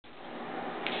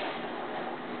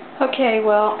Okay,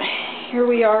 well, here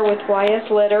we are with Whya's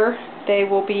litter. They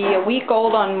will be a week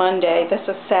old on Monday. This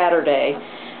is Saturday.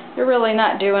 They're really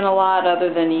not doing a lot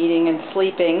other than eating and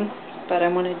sleeping, but I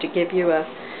wanted to give you a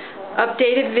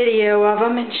updated video of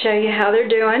them and show you how they're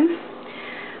doing.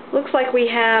 Looks like we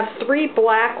have 3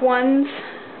 black ones,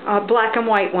 black and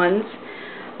white ones,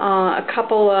 a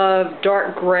couple of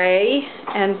dark gray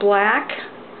and black,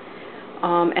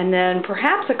 and then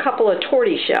perhaps a couple of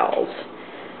tortoiseshells.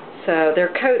 So their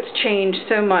coats change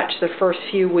so much the first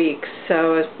few weeks,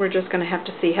 so we're just going to have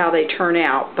to see how they turn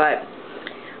out, but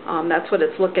that's what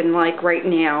it's looking like right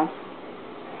now.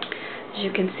 As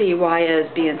you can see, Whya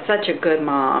is being such a good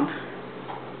mom.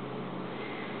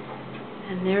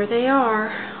 And there they are.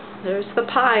 There's the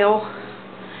pile.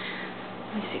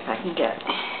 Let me see if I can get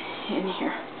in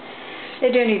here.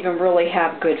 They don't even really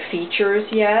have good features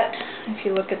yet, if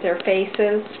you look at their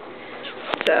faces.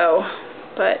 So,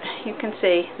 but you can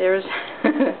see there's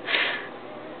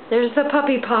there's the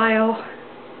puppy pile.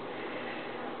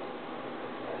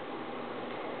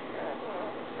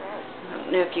 I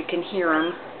don't know if you can hear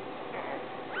them.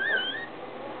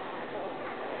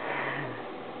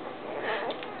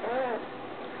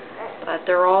 But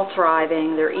they're all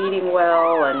thriving. They're eating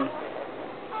well and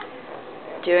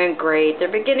doing great. They're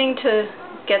beginning to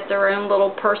get their own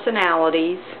little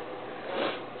personalities.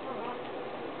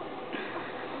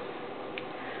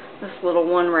 This little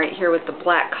one right here with the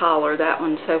black collar, that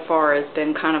one so far has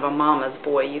been kind of a mama's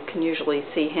boy. You can usually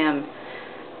see him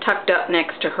tucked up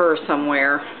next to her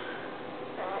somewhere.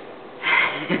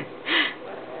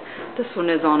 This one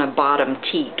is on a bottom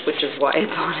teat, which is why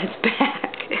it's on its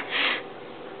back.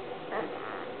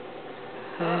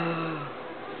 Oh,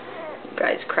 you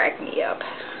guys crack me up.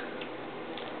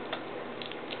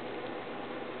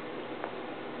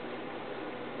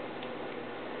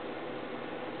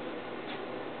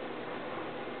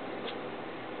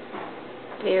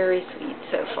 Very sweet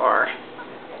so far.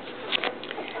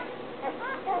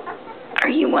 Are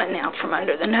you wanting out from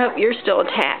under the note? You're still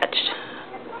attached.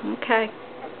 Okay.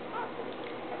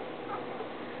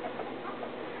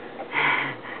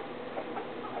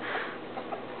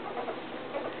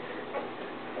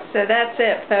 So that's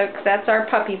it, folks. That's our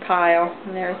puppy pile.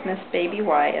 And there's Miss Baby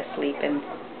Whya sleeping.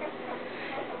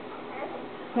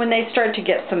 When they start to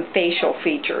get some facial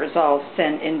features, I'll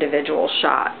send individual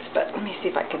shots. But let me see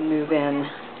if I can move in,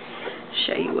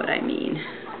 show you what I mean.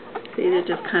 See, they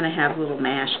just kind of have little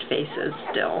mashed faces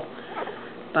still.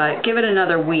 But give it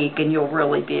another week and you'll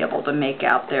really be able to make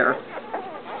out their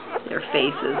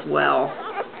faces well.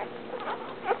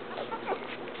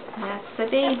 That's the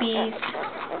babies.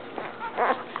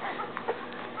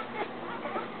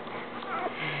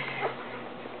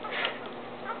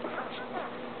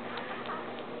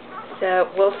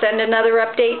 So we'll send another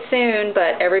update soon,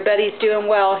 but everybody's doing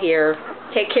well here.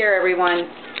 Take care, everyone.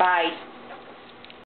 Bye.